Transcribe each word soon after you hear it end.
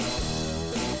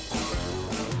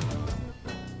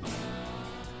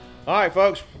All right,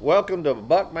 folks, welcome to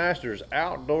Buckmaster's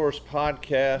Outdoors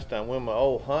Podcast. I'm with my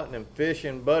old hunting and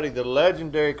fishing buddy, the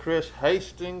legendary Chris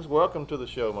Hastings. Welcome to the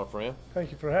show, my friend.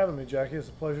 Thank you for having me, Jackie. It's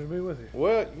a pleasure to be with you.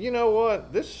 Well, you know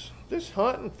what? This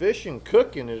hunting, fishing,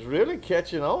 cooking is really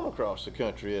catching on across the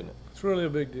country, isn't it? It's really a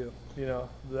big deal. You know,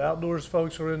 the outdoors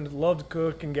folks are in love to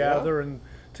cook and gather and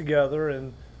together,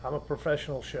 and I'm a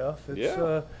professional chef. It's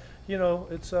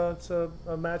it's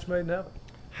a match made in heaven.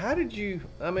 How did you,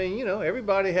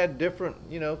 everybody had different,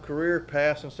 career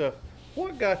paths and stuff.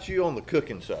 What got you on the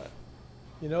cooking side?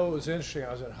 You know, it was interesting.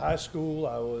 I was in high school.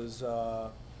 I was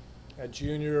at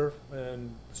junior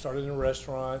and started in a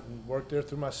restaurant and worked there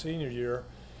through my senior year.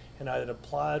 And I had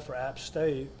applied for App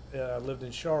State. I lived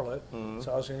in Charlotte,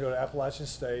 so I was going to go to Appalachian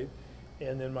State.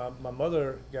 And then my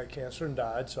mother got cancer and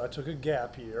died, so I took a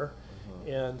gap year.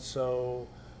 And so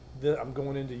I'm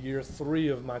going into year 3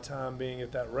 of my time being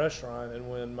at that restaurant.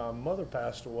 And when my mother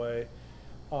passed away,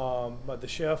 the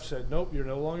chef said, "Nope, you're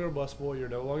no longer a busboy, you're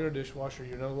no longer a dishwasher,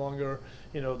 you're no longer,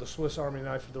 the Swiss Army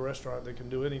knife of the restaurant that can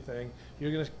do anything.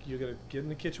 You're gonna get in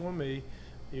the kitchen with me.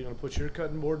 You're gonna put your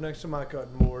cutting board next to my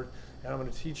cutting board, and I'm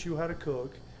gonna teach you how to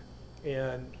cook.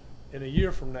 And in a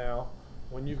year from now,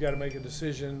 when you've got to make a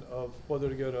decision of whether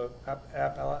to go to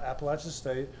Appalachian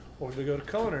State or to go to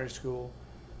culinary school,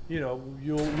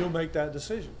 you'll make that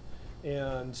decision."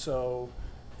 And so,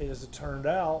 as it turned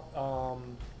out,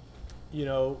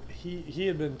 he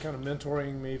had been kind of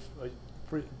mentoring me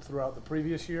throughout the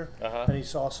previous year, and he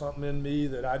saw something in me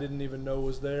that I didn't even know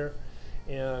was there.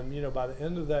 And by the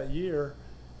end of that year,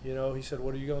 he said,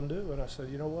 "What are you going to do?" And I said,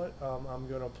 "You know what? I'm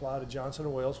going to apply to Johnson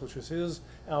 & Wales, which was his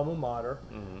alma mater.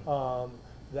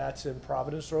 That's in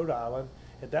Providence, Rhode Island.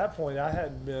 At that point, I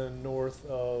hadn't been north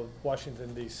of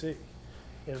Washington, D.C.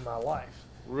 in my life.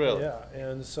 Really? Yeah.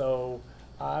 And so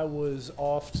I was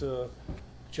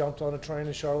jumped on a train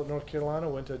in Charlotte, North Carolina,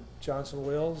 went to Johnson &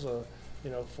 Wales, a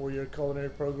 4-year culinary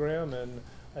program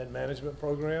and management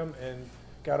program, and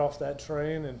got off that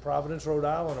train in Providence, Rhode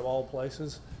Island, of all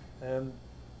places, and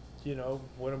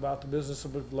went about the business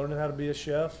of learning how to be a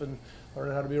chef and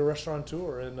learning how to be a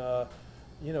restaurateur. And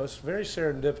it's very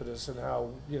serendipitous in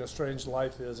how strange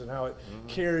life is and how it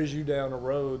carries you down a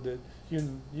road that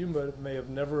you may have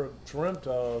never dreamt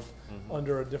of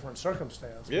under a different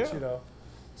circumstance. Yeah. But,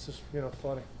 it's just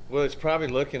funny. Well, it's probably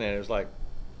looking at it, it's like,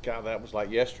 God, that was like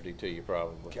yesterday to you,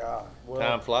 probably. God, well,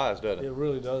 time flies, doesn't it? It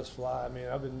really does fly. I mean,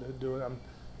 I'm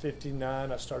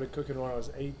 59. I started cooking when I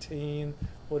was 18.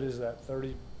 What is that?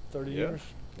 30 years?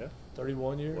 Yeah.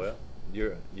 31 years. Well,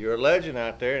 you're a legend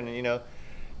out there, and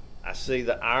I see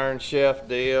the Iron Chef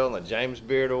deal and the James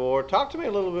Beard Award. Talk to me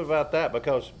a little bit about that,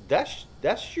 because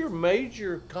that's your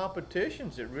major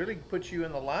competitions that really puts you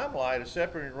in the limelight of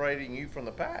separating you from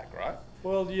the pack, right?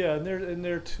 Well, yeah, and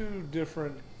they're two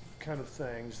different kind of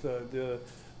things. The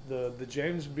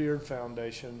James Beard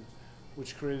Foundation,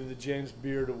 which created the James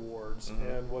Beard Awards,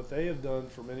 and what they have done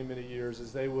for many, many years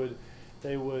is they would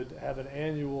have an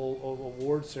annual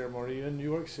award ceremony in New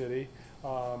York City,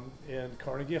 in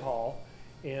Carnegie Hall.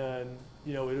 And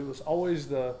it was always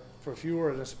for if you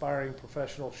were an aspiring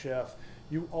professional chef,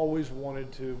 you always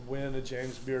wanted to win a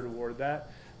James Beard Award.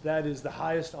 That is the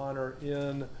highest honor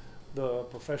in the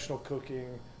professional cooking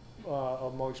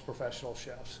amongst professional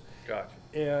chefs. Gotcha.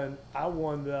 And I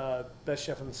won the Best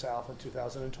Chef in the South in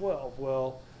 2012.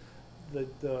 Well,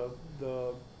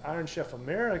 the Iron Chef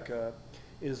America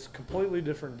is a completely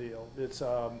different deal. It's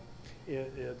a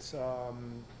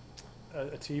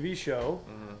TV show,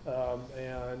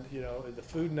 and the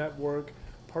Food Network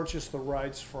purchased the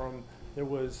rights from.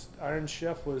 Iron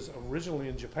Chef was originally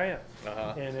in Japan,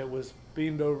 and it was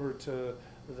beamed over to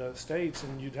the States,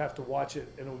 and you'd have to watch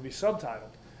it, and it would be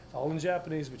subtitled. It's all in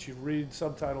Japanese, but you read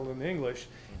subtitled in English,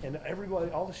 and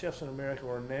all the chefs in America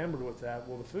were enamored with that.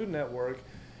 Well, the Food Network,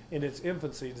 in its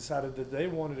infancy, decided that they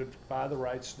wanted to buy the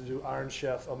rights to do Iron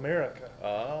Chef America,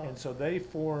 and so they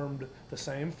formed the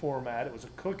same format. It was a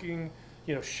cooking,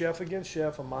 chef against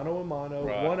chef, a mano a mano,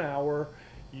 right. 1 hour.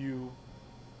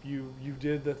 You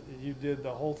did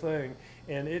the whole thing,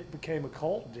 and it became a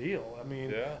cult deal. I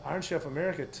mean, Iron Chef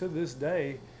America to this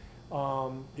day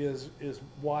is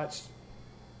watched.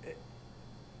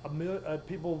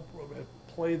 People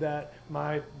play that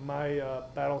my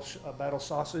battle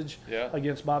sausage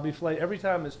against Bobby Flay. Every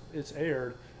time it's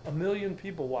aired, 1 million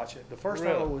people watch it. The first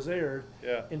time it was aired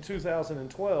in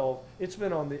 2012, it's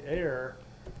been on the air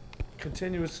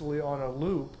continuously on a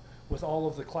loop with all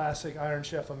of the classic Iron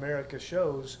Chef America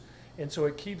shows, And so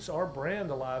it keeps our brand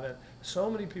alive, and so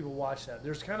many people watch that.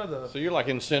 There's kind of the So you're like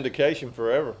in syndication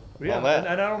forever yeah, on that.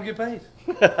 and I don't get paid,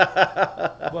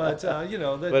 but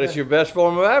But it's your best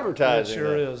form of it advertising.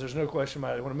 sure then. is. There's no question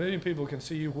about it. When a million people can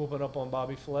see you whooping up on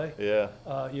Bobby Flay, Yeah.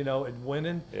 and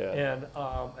winning, Yeah. and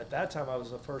at that time I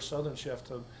was the first Southern chef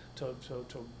to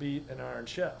beat an Iron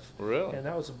Chef. Really? And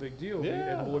that was a big deal.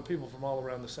 Yeah. And boy, people from all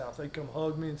around the South, they'd come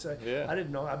hug me and say, Yeah. I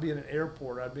didn't know, I'd be in an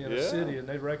airport, I'd be in a Yeah. city, and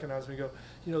they'd recognize me and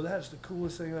go, that's the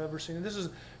coolest thing I've ever seen. And this is,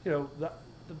 the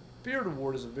Beard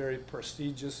Award is a very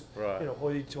prestigious, Right.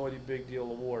 hoity-toity big deal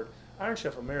award. Iron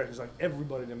Chef America is like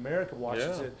everybody in America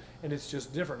watches Yeah. it, and it's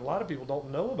just different. A lot of people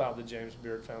don't know about the James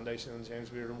Beard Foundation and the James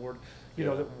Beard Award,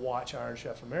 Yeah. that watch Iron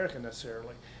Chef America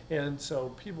necessarily. And so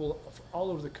people all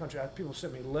over the country, people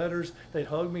sent me letters. They'd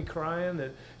hug me crying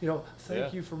that, thank Yeah.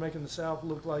 you for making the South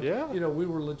look like, Yeah.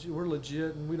 we're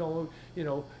legit, and we don't,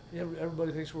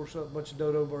 everybody thinks we're a bunch of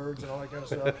dodo birds and all that kind of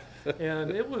stuff. And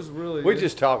it was really, We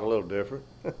just talk a little different.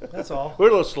 that's all. We're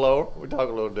a little slower. We talk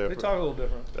a little They different. talk a little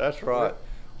different. That's right.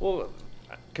 Well,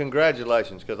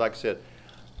 congratulations, because like I said,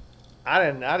 I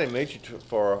didn't meet you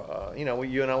for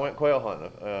you and I went quail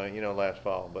hunting last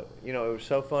fall, but it was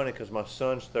so funny because my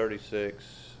son's 36,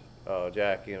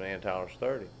 Jackie, and Ann Tyler's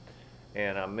 30,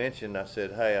 and I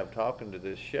said, hey, I'm talking to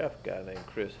this chef guy named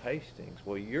Chris Hastings.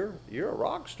 Well, you're a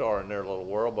rock star in their little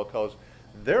world because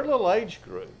their little age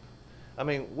group. I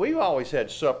mean, we've always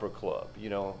had supper club,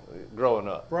 growing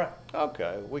up. Right.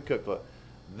 Okay, we cook, but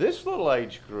this little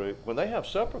age group, when they have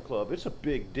supper club, it's a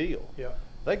big deal. Yeah.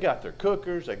 They got their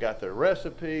cookers, they got their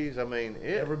recipes. I mean,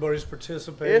 Everybody's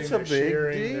participating. It's a they're big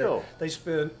sharing, deal. They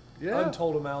spend Yeah.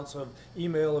 untold amounts of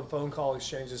email and phone call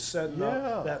exchanges setting Yeah.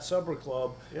 up that supper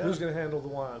club. Yeah. Who's going to handle the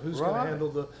wine? Who's going Right. to handle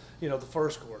the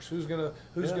first course? Who's going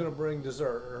Yeah. to bring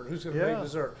dessert, or who's going to Yeah. make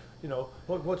dessert?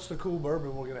 What's the cool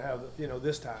bourbon we're going to have?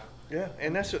 This time. yeah,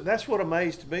 and that's what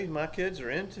amazed me. My kids are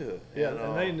into it. Yeah,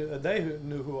 and they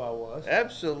knew who I was.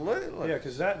 Absolutely. Yeah,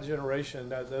 because that generation,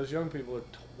 those young people are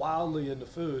wildly into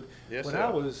food. Yes, when they I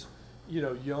are. was,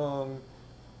 young,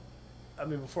 I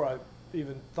mean, before I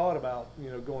even thought about,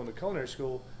 going to culinary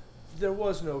school, there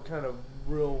was no kind of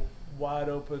real wide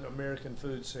open American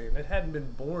food scene. It hadn't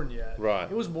been born yet. Right.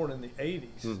 It was born in the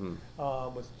 80s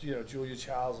Mhm. with, Julia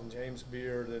Childs and James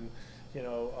Beard and,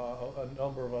 a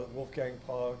number of Wolfgang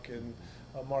Puck and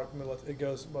Mark Millett. It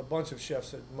goes a bunch of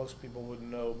chefs that most people wouldn't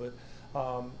know, but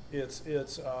it's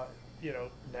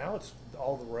now it's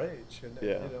all the rage, and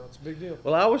Yeah. it's a big deal.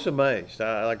 Well, I was amazed.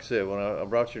 Like I said, when I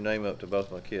brought your name up to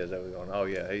both my kids, they were going, "Oh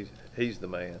yeah, he's the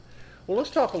man." Well, let's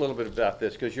talk a little bit about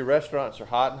this because your restaurants are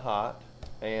Hot and Hot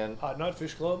and Hot Night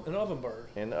Fish Club and Ovenbird.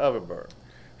 the Ovenbird.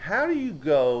 How do you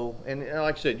go? And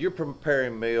like I said, you're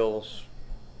preparing meals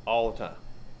all the time,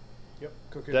 Yep,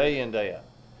 cooking. day in, day out.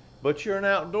 But you're an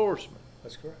outdoorsman.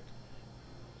 That's correct.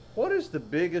 What is the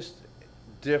biggest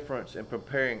difference in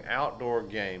preparing outdoor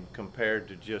game compared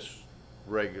to just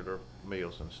regular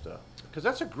meals and stuff? Because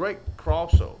that's a great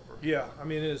crossover. Yeah, I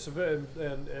mean it's a very,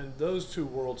 and those two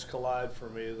worlds collide for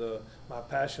me. My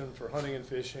passion for hunting and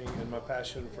fishing and my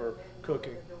passion for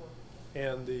cooking,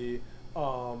 and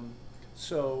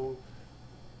so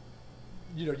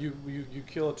you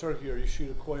kill a turkey or you shoot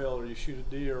a quail or you shoot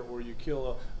a deer or you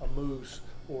kill a moose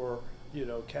or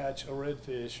catch a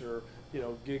redfish or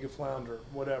gig a flounder,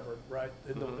 whatever, right?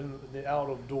 In the out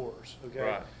of doors,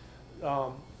 okay.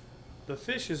 Right. The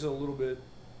fish is a little bit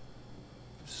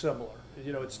similar.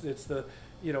 It's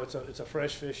a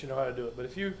fresh fish. You know how to do it. But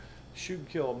if you shoot and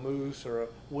kill a moose or a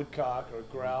woodcock or a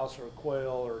grouse or a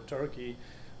quail or a turkey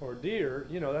or a deer,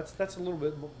 that's a little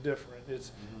bit different.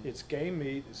 It's game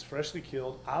meat. It's freshly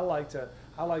killed. I like to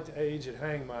age and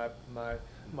hang my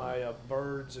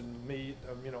birds and meat,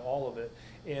 all of it.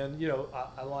 And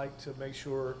I like to make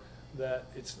sure that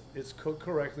it's cooked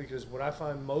correctly, because what I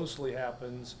find mostly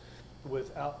happens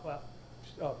with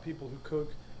people who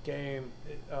cook game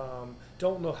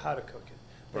don't know how to cook it.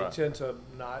 They Right. tend to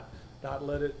not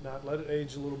let it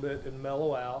age a little bit and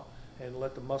mellow out and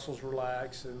let the muscles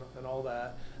relax and all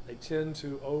that. They tend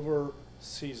to over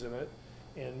season it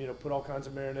and put all kinds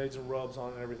of marinades and rubs on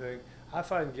it and everything. I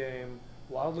find game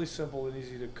wildly simple and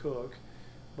easy to cook,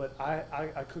 but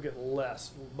I cook it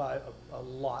less, by a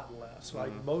lot less.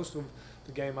 Like most of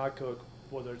the game I cook,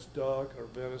 whether it's duck or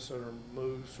venison or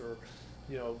moose or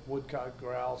woodcock,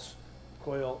 grouse,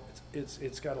 quail,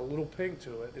 it's got a little pink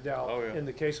to it. Now, Oh, yeah. in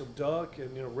the case of duck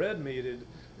and red meated,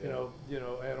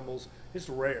 animals, it's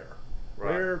rare,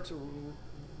 Right. rare to,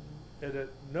 and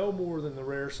no more than the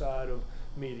rare side of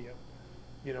medium.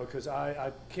 Because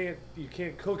you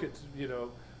can't cook it,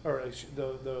 or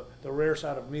the rare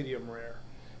side of medium rare,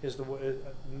 is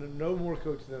no more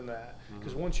cooked than that.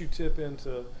 Because once you tip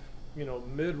into,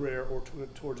 mid rare or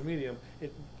towards medium,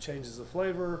 it changes the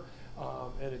flavor,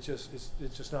 and it's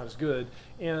just not as good.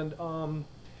 And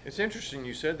It's interesting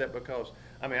you said that because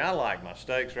I like my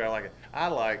steaks rare. I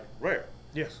like rare.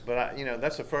 yes, But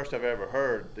that's the first I've ever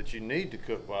heard that you need to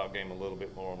cook wild game a little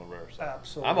bit more on the rare side.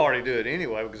 absolutely. I'm already doing it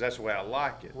anyway because that's the way I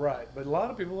like it. Right, but a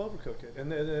lot of people overcook it,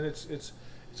 and it's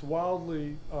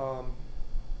wildly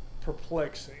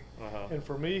perplexing. Uh-huh. And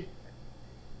for me,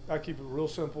 I keep it real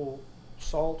simple: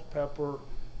 salt, pepper,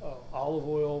 olive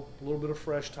oil, a little bit of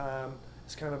fresh thyme.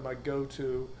 It's kind of my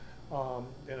go-to,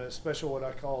 and especially what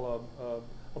I call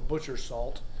a butcher's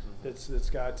salt. That's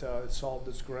got it's salt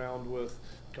that's ground with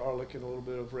garlic and a little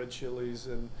bit of red chilies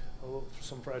and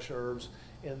some fresh herbs,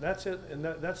 and that's it. And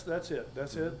that's it.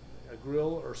 That's it.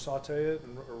 Grill or saute it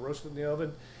or roast it in the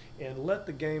oven, and let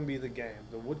the game be the game.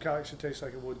 The woodcock should taste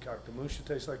like a woodcock. The moose should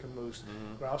taste like a moose.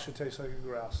 Grouse should taste like a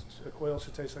grouse. A quail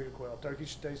should taste like a quail. Turkey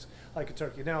should taste like a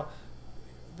turkey. Now,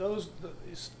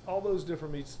 all those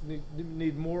different meats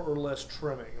need more or less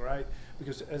trimming, right?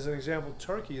 Because as an example,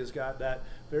 turkey has got that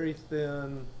very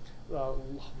thin,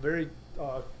 very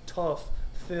tough,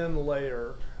 thin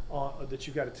layer that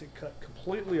you've got to cut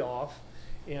completely off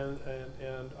and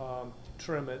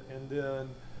trim it, and then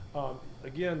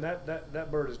again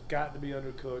that bird has got to be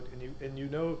undercooked, and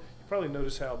you probably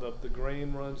notice how the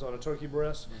grain runs on a turkey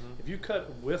breast. If you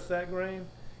cut with that grain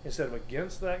instead of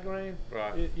against that grain,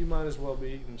 Right. you might as well be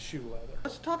eating shoe leather.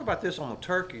 Let's talk about this on the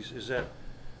turkeys. Is that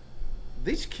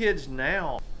these kids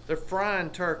now they're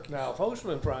frying turkeys? Now, folks have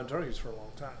been frying turkeys for a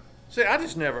long time. See, I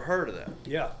just never heard of that.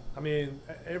 Yeah,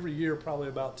 every year probably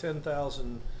about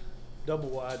 10,000 double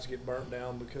wides get burnt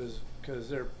down because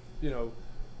they're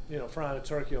frying a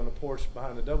turkey on the porch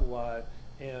behind the double wide,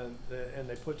 and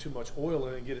they put too much oil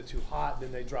in it and get it too hot.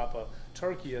 Then they drop a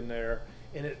turkey in there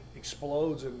and it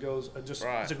explodes and goes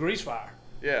Right. It's a grease fire,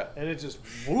 Yeah. and it just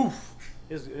woof,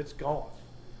 it's gone,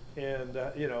 and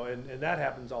and that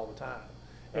happens all the time.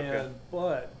 Okay. And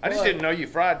but I just didn't know you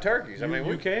fried turkeys. you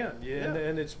we can, Yeah.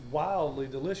 and it's wildly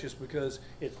delicious because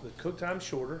it's the cook time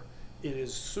shorter. It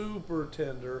is super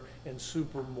tender and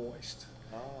super moist,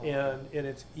 Oh. and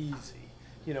it's easy.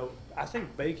 I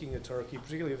think baking a turkey,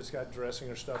 particularly if it's got dressing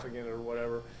or stuffing in it or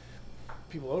whatever,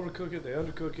 people overcook it, they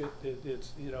undercook it.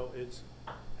 It's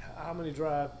how many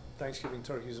dry Thanksgiving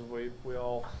turkeys have we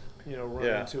all run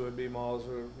Yeah. into at B-Malls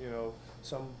or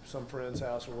some friend's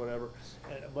house or whatever,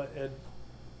 and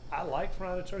I like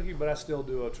frying a turkey, but I still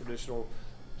do a traditional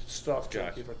stuffed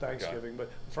turkey Gotcha. for Thanksgiving. But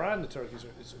frying the turkeys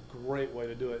is a great way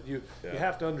to do it. You Yeah.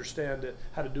 have to understand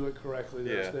how to do it correctly.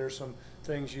 Yeah. There's some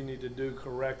things you need to do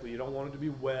correctly. You don't want it to be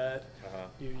wet. Uh-huh.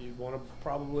 You want to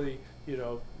probably you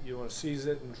want to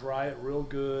season it and dry it real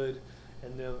good,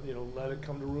 and then let it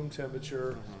come to room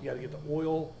temperature. You got to get the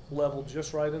oil level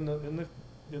just right in the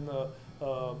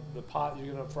pot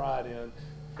you're going to fry it in.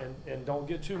 And don't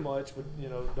get too much, but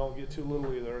don't get too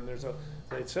little either. And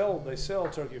they sell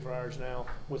turkey fryers now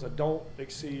with a don't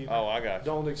exceed. Oh, I got you.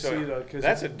 Don't exceed So because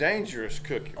that's a dangerous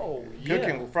cooking. Oh, yeah.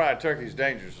 Cooking fried turkey is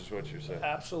dangerous, is what you're saying.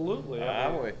 absolutely.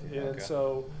 I'm with you. And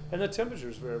Okay. and the temperature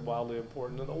is very wildly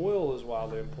important, and the oil is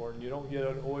wildly important. You don't get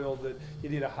an oil that you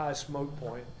need a high smoke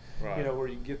point. Right. Where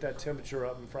you can get that temperature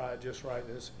up and fry it just right.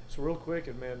 And it's real quick,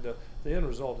 and man, the end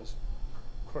result is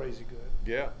crazy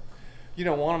good. Yeah.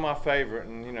 One of my favorite,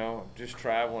 and just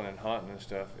traveling and hunting and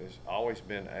stuff, has always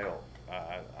been elk.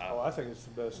 I think it's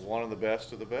the best. One of the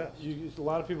best of the best. A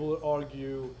lot of people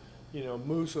argue,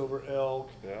 moose over elk.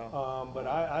 Yeah. But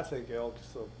I think elk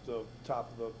is the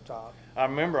top of the top. I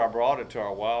remember I brought it to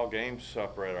our wild game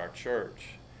supper at our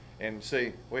church, and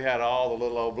see, we had all the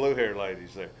little old blue-haired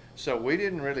ladies there. So we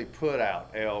didn't really put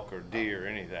out elk or deer or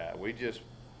any of that. We just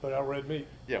But our red meat.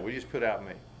 we just put out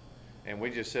meat. And we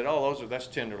just said, oh, that's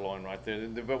tenderloin right there.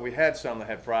 But we had some that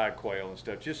had fried quail and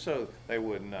stuff, just so they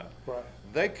wouldn't know. Right.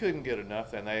 They couldn't get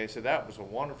enough, and they said, that was a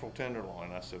wonderful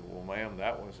tenderloin. I said, well, ma'am,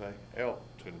 that was a elk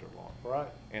tenderloin. Right.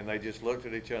 And they just looked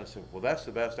at each other and said, well, that's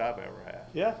the best I've ever had.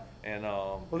 Yeah. And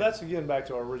Well, that's again back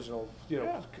to our original,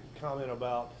 Yeah. comment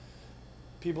about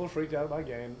people are freaked out about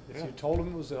game. If Yeah. you told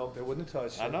them it was elk, they wouldn't have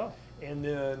touched it. I know. And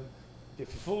then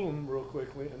if you fool them real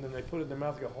quickly, and then they put it in their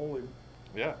mouth, they go, holy,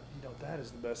 Yeah. that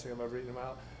is the best thing I've ever eaten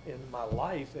in my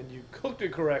life, and you cooked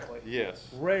it correctly. Yes.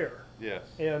 Rare. Yes.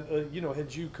 And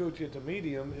had you cooked it to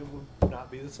medium, it would not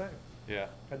be the same. Yeah.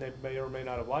 And they may or may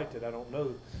not have liked it. I don't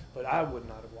know, but I would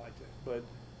not have liked it. But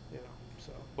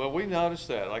so Well, we noticed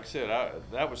that. Like I said,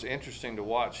 that was interesting to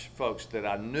watch folks that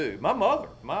I knew. My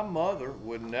mother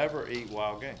would never eat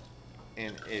wild game,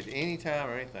 and at any time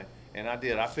or anything. And I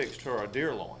did. I fixed her a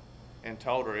deer loin, and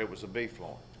told her it was a beef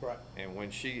loin. Right. And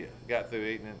when she got through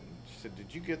eating it, she said,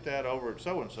 "Did you get that over at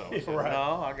so-and-so?" I said, Right.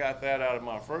 "No, I got that out of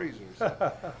my freezer."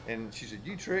 So, and she said,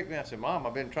 "You tricked me." I said, "Mom,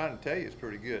 I've been trying to tell you it's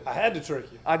pretty good." I had to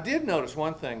trick you. I did notice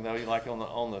one thing though, like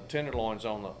on the tenderloins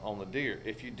on the deer,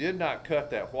 if you did not cut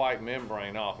that white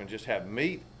membrane off and just have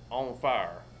meat on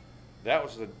fire, that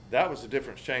was the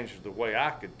difference change the way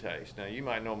I could taste. Now you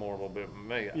might know more a little bit than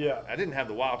me. Yeah. I didn't have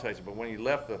the wild taste, but when you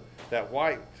left that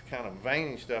white kind of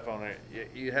veiny stuff on there,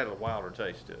 you had a wilder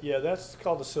taste to it. Yeah, that's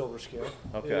called the silver skin.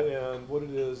 Okay. And what it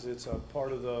is, it's a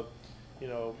part of the,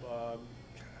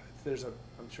 there's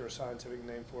I'm sure a scientific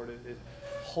name for it. It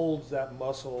holds that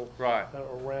muscle Right.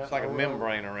 around. It's like a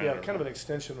membrane around Yeah, it. kind of an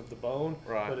extension of the bone.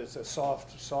 Right. But it's a soft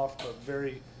but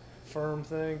very firm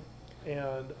thing,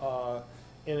 and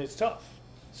it's tough,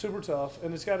 super tough,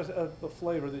 and it's got a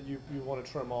flavor that you want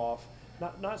to trim off.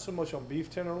 Not so much on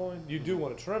beef tenderloin. You do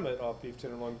want to trim it off beef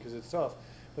tenderloin because it's tough,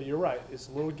 but you're right. It's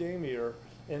a little gamier,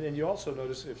 and you also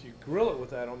notice if you grill it with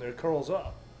that on there, it curls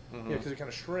up, because it kind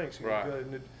of shrinks. Right.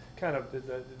 And it kind of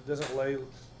it doesn't lay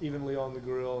evenly on the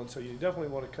grill, and so you definitely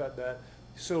want to cut that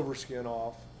silver skin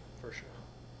off for sure.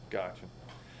 Gotcha.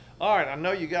 All right, I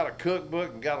know you got a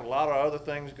cookbook and got a lot of other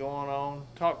things going on.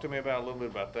 Talk to me about a little bit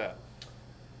about that.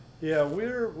 Yeah,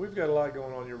 we've got a lot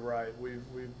going on. You're right. We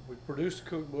produced a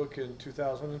cookbook in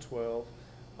 2012,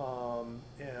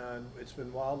 and it's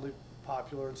been wildly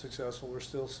popular and successful. We're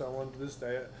still selling to this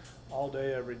day, all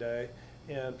day, every day,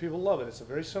 and people love it. It's a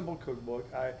very simple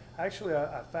cookbook. I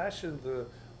fashioned the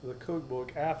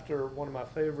cookbook after one of my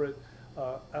favorite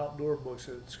outdoor books.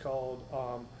 It's called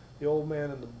The Old Man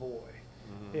and the Boy,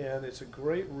 and it's a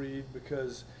great read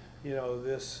because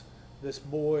this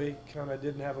boy kind of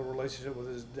didn't have a relationship with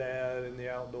his dad in the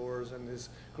outdoors, and his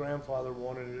grandfather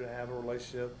wanted him to have a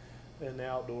relationship in the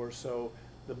outdoors. So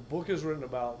the book is written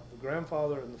about the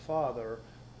grandfather and the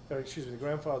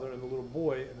grandfather and the little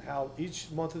boy, and how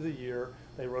each month of the year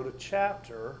they wrote a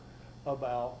chapter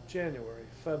about January,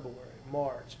 February,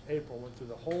 March, April, went through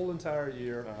the whole entire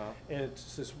year. And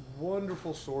it's this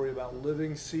wonderful story about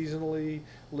living seasonally,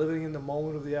 living in the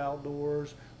moment of the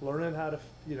outdoors, learning how to,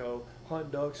 hunt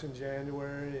ducks in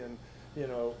January, and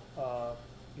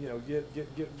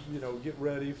get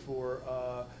ready for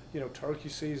turkey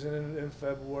season in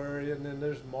February, and then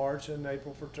there's March and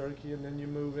April for turkey, and then you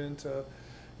move into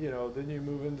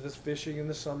this fishing in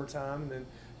the summertime, and then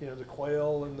the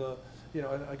quail and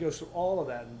and I go through all of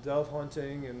that, and dove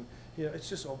hunting, and it's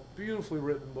just a beautifully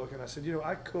written book. And I said,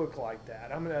 I cook like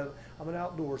that. I'm an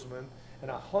outdoorsman,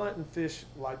 and I hunt and fish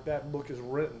like that book is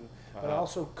written, but I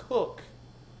also cook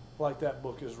like that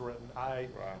book is written. I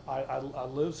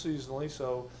live seasonally,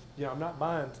 so I'm not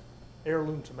buying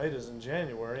heirloom tomatoes in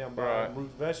January. I'm buying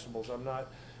root vegetables. I'm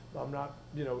not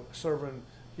serving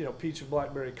peach and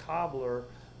blackberry cobbler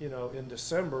in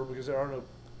December, because there are no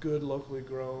good locally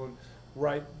grown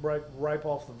ripe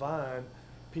off the vine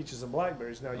peaches and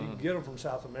blackberries. Now you can get them from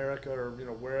South America or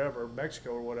wherever,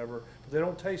 Mexico or whatever, but they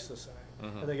don't taste the same,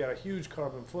 and they got a huge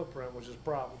carbon footprint, which is a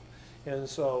problem. And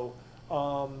so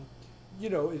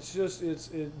it's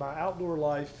my outdoor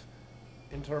life,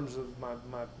 in terms of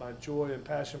my joy and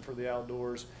passion for the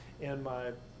outdoors, and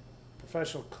my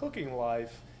professional cooking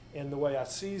life, and the way I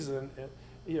season.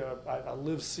 I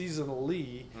live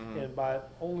seasonally, and buy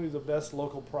only the best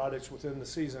local products within the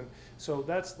season. So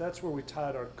that's where we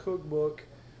tied our cookbook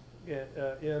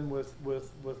in with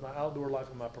my outdoor life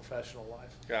and my professional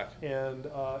life. Gotcha. And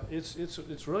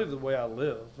it's really the way I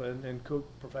live and cook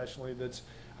professionally.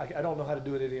 I don't know how to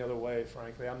do it any other way,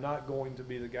 frankly. I'm not going to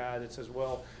be the guy that says,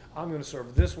 well, I'm going to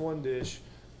serve this one dish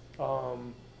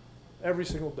every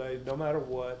single day, no matter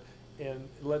what. And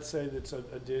let's say that's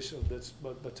a dish that's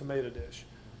a tomato dish.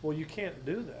 Well, you can't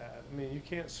do that. I mean, you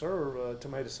can't serve a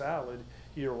tomato salad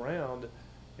year round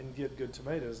and get good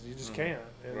tomatoes. You just can't.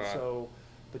 And so,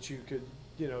 but you could,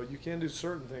 you can do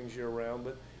certain things year round,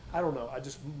 but I don't know. I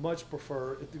just much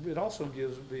prefer, it also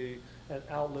gives me an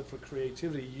outlet for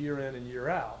creativity year in and year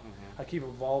out. I keep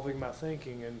evolving my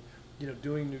thinking and,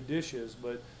 doing new dishes,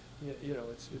 but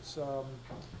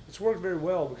it's worked very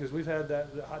well, because we've had the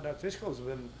Hot Dog Fish Club's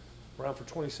been around for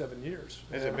 27 years.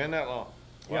 Has it been that long?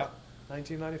 Yeah,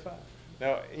 1995.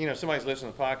 Now, somebody's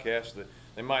listening to the podcast that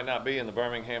they might not be in the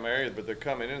Birmingham area, but they're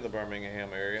coming into the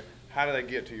Birmingham area. How do they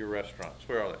get to your restaurants?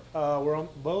 Where are they? We're on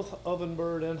both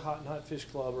Ovenbird and Hot and Hot Fish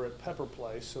Club are at Pepper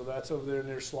Place, so that's over there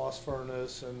near Sloss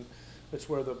Furnace, and it's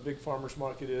where the big farmers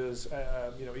market is.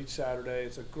 Each Saturday.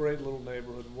 It's a great little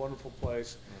neighborhood, wonderful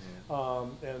place,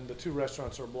 and the two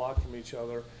restaurants are blocked from each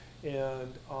other.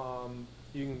 And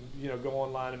you can go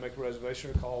online and make a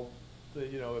reservation, or call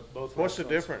at both. What's the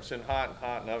restaurants. difference in Hot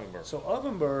and Ovenburg? So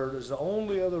Ovenbird is the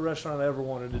only other restaurant I ever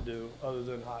wanted to do other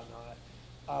than Hot and Hot.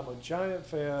 I'm a giant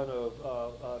fan of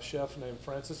a chef named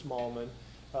Francis Mallman.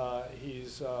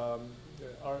 He's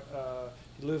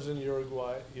he lives in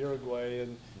Uruguay,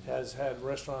 and has had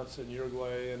restaurants in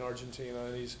Uruguay and Argentina,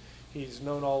 and he's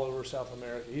known all over South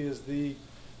America. He is the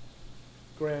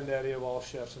granddaddy of all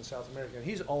chefs in South America, and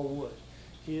he's all wood.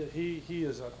 He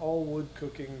is an all wood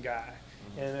cooking guy.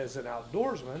 And as an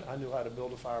outdoorsman, I knew how to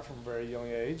build a fire from a very young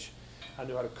age. I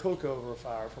knew how to cook over a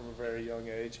fire from a very young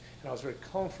age, and I was very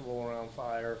comfortable around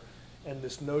fire. And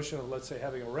this notion of, let's say,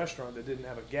 having a restaurant that didn't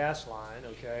have a gas line,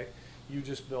 okay, you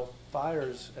just built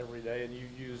fires every day, and you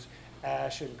use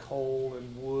ash and coal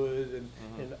and wood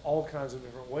and all kinds of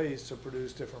different ways to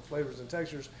produce different flavors and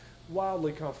textures.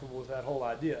 Wildly comfortable with that whole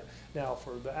idea. Now,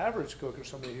 for the average cook or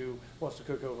somebody who wants to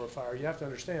cook over a fire, you have to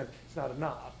understand it's not a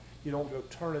knob. You don't go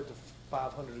turn it to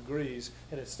 500 degrees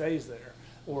and it stays there.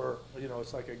 Or,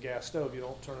 it's like a gas stove. You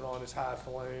don't turn it on as high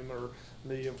flame or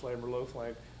medium flame or low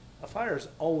flame. A fire is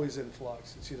always in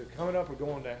flux. It's either coming up or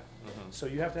going down. So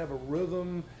you have to have a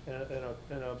rhythm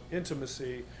and a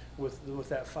intimacy with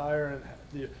that fire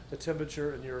and the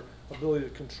temperature and your ability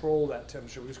to control that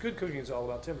temperature. Because good cooking is all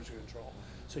about temperature control.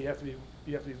 So you have to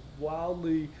be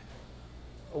wildly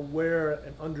aware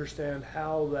and understand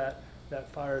how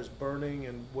that fire is burning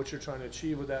and what you're trying to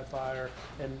achieve with that fire,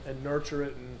 and nurture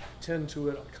it and tend to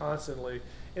it constantly.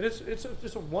 And it's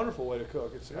just a wonderful way to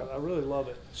cook. I really love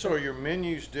it. So are your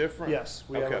menus different? Yes,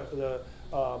 we have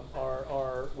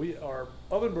our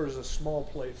Ovenbird is a small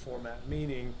plate format,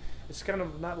 meaning it's kind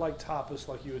of not like tapas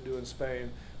like you would do in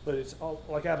Spain, but it's all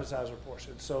like appetizer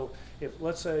portions. So if,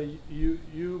 let's say, you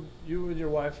and your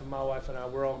wife and my wife and I,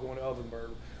 we're all going to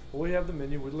Ovenbird. Well, we have the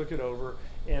menu, we look it over,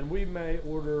 and we may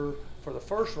order for the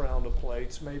first round of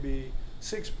plates, maybe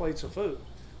 6 plates of food.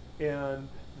 And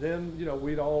then,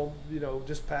 we'd all,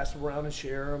 just pass them around and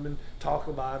share them and talk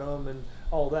about them and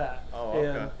all that. Oh,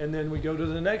 okay. And then we go to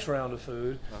the next round of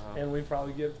food, and we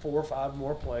probably get 4 or 5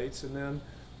 more plates. And then,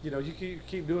 you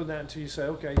keep doing that until you say,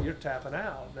 okay, you're tapping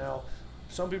out. Now,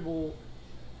 some people,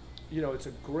 it's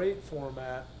a great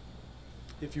format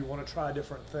if you want to try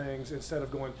different things. Instead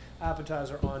of going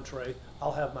appetizer, entree,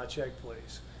 I'll have my check,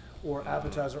 please. Or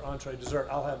appetizer, entree, dessert,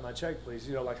 I'll have my check, please,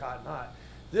 like Hot and Hot.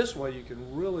 This way you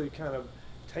can really kind of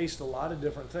taste a lot of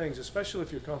different things, especially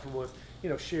if you're comfortable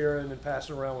with, sharing and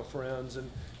passing around with friends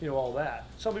and, all that.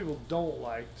 Some people don't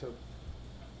like to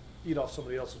eat off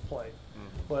somebody else's plate.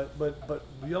 But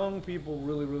young people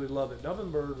really, really love it.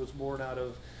 Ovenbird was born out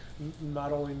of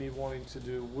not only me wanting to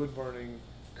do wood burning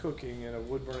cooking in a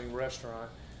wood burning restaurant,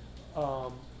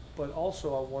 but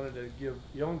also I wanted to give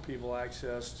young people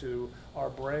access to our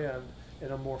brand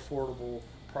in a more affordable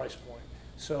price point.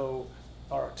 So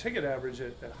our ticket average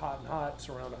at Hot and Hot is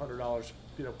around $100,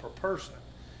 per person,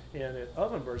 and at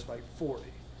Ovenbird it's like $40.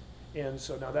 And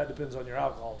so now that depends on your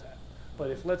alcohol tap. But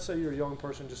if, let's say, you're a young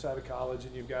person just out of college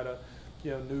and you've got a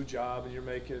new job and you're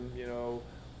making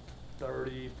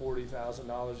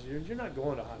 $30,000-$40,000 a year, you're not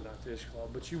going to Hot and Hot Fish Club,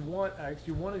 but you want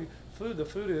food. The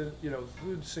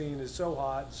food scene is so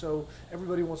hot, so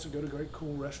everybody wants to go to great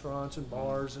cool restaurants and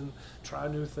bars and try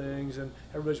new things, and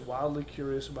everybody's wildly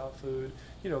curious about food.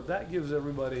 That gives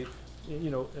everybody,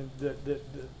 in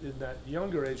that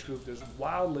younger age group, there's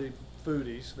wildly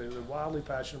foodies. They're wildly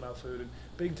passionate about food, and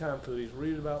big time foodies,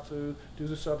 read about food, do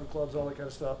the supper clubs, all that kind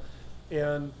of stuff,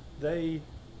 and they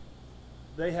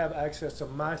have access to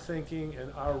my thinking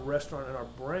and our restaurant and our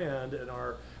brand and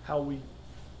how we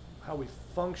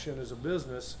function as a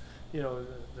business. The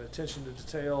attention to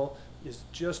detail is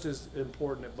just as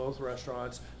important at both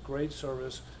restaurants. Great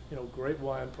service, great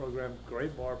wine program,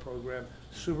 great bar program,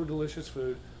 super delicious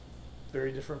food,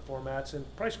 very different formats and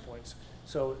price points.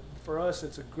 So for us,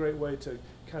 it's a great way to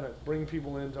kind of bring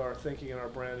people into our thinking and our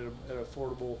brand at an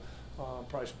affordable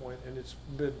price point, and it's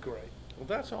been great. Well,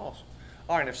 that's awesome.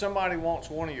 All right, if somebody wants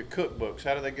one of your cookbooks,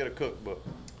 how do they get a cookbook?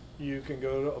 You can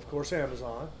go to, of course,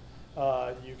 Amazon.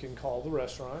 You can call the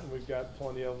restaurant. We've got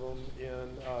plenty of them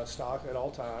in stock at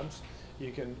all times.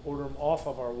 You can order them off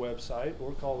of our website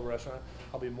or call the restaurant.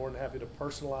 I'll be more than happy to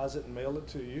personalize it and mail it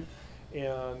to you.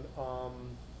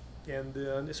 And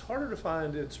then it's harder to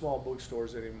find in small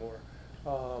bookstores anymore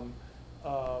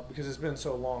because it's been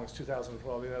so long. It's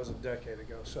 2012. That was a decade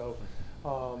ago. So.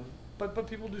 But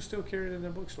people do still carry it in their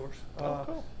bookstores.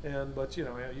 Cool. But you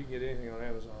can get anything on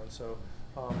Amazon. So,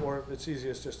 or it's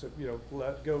easiest just to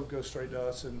go straight to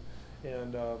us and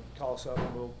call us up,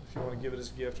 and if you want to give it as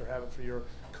a gift or have it for your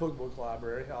cookbook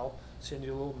library, I'll send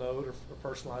you a little note or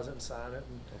personalize it and sign it.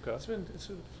 And Okay.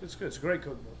 it's good. It's a great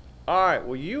cookbook. All right.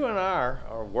 Well, you and I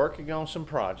are working on some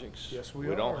projects. Yes, we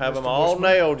We are, don't have them Mr. all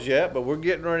Bushman. nailed yet, but we're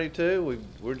getting ready to.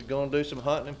 We're going to do some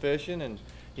hunting and fishing, and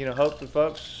hopefully,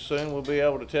 folks, soon we'll be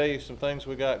able to tell you some things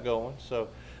we got going. So,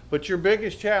 but your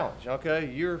biggest challenge,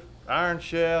 okay? You're Iron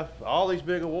Chef, all these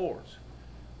big awards,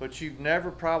 but you've never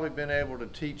probably been able to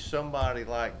teach somebody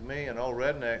like me, an old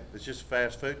redneck, that's just a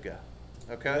fast food guy.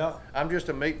 Okay? Yeah. I'm just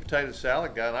a meat, potato,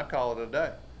 salad guy, and I call it a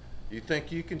day. You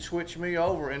think you can switch me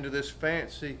over into this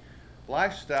fancy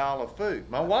lifestyle of food?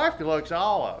 My wife looks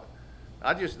all of it.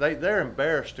 They're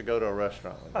embarrassed to go to a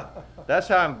restaurant with me. That's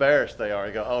how embarrassed they are.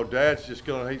 They go, oh, Dad's he's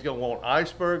gonna want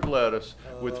iceberg lettuce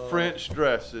with French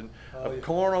dressing, yeah.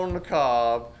 corn on the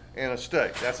cob, and a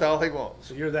steak. That's all he wants.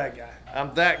 So you're that guy.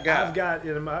 I'm that guy. I've got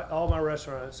all my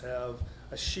restaurants have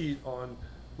a sheet on,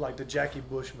 like the Jackie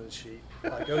Bushman sheet.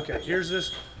 Like, okay, here's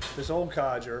this old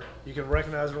codger. You can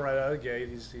recognize him right out of the gate.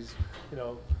 He's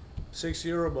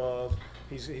 60 or above.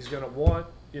 He's gonna want,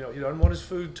 he doesn't want his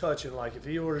food touching. Like if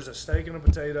he orders a steak and a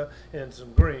potato and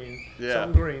some green,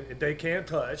 something green, they can't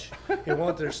touch. He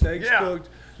want their steaks cooked,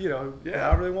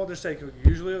 however they want their steak cooked,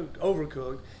 usually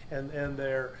overcooked, and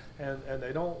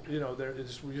they don't,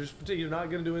 you're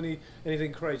not gonna do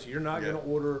anything crazy. You're not gonna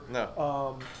order,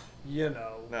 No.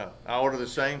 No, I order the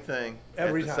same thing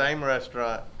every at the time. same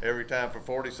restaurant every time for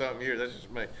 40-something years. That's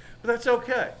just me. But that's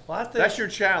okay. Well, I think that's your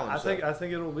challenge. I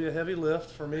think it'll be a heavy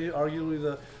lift for me,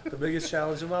 arguably the biggest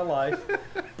challenge of my life.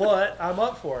 But I'm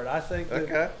up for it. I think that,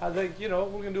 Okay. we're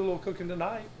gonna do a little cooking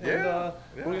tonight. Yeah,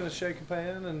 And we're gonna shake a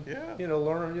pan and Yeah.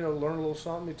 learn a little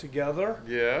something together.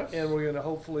 Yes. And we're gonna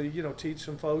hopefully teach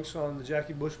some folks on the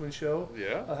Jackie Bushman show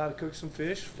Yeah. how to cook some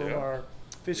fish from Yeah. our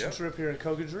fishing Yeah. trip here in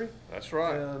Cocodrie. That's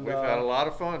right. And, We've had a lot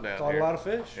of fun down Caught here. a lot of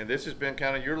fish. And this has been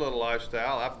kind of your little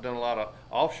lifestyle. I've done a lot of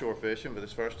offshore fishing, but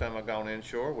this is the first time I've gone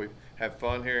inshore. We've had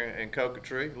fun here in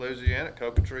Cocotree, Louisiana, at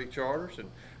Cocotree Charters, and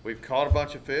we've caught a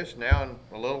bunch of fish. Now in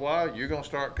a little while, you're going to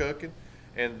start cooking,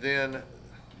 and then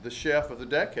the chef of the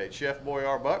decade, Chef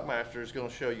Boyar Buckmaster, is going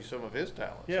to show you some of his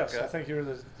talents. Yes, okay? I think you're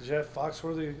the Jeff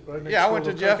Foxworthy. Yeah, I went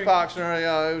to Jeff Fox.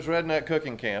 Foxner. It was Redneck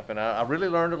Cooking Camp, and I really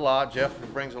learned a lot. Jeff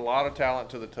brings a lot of talent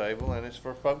to the table, and it's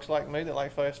for folks like me that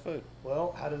like fast food.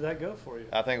 Well, how did that go for you?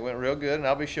 I think it went real good, and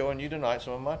I'll be showing you tonight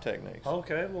some of my techniques.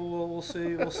 Okay, well, we'll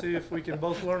see. We'll see if we can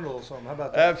both learn a little something. How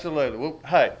about that? Absolutely. Well,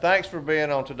 hey, thanks for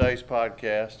being on today's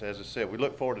podcast. As I said, we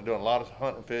look forward to doing a lot of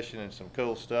hunting, fishing, and some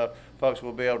cool stuff. Folks,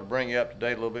 we'll be able to bring you up to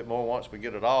date a little bit more once we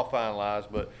get it all finalized.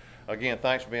 But again,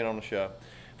 thanks for being on the show.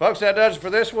 Folks, that does it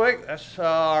for this week. That's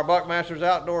our Buckmasters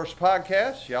Outdoors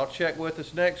podcast. Y'all check with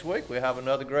us next week. We have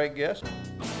another great guest.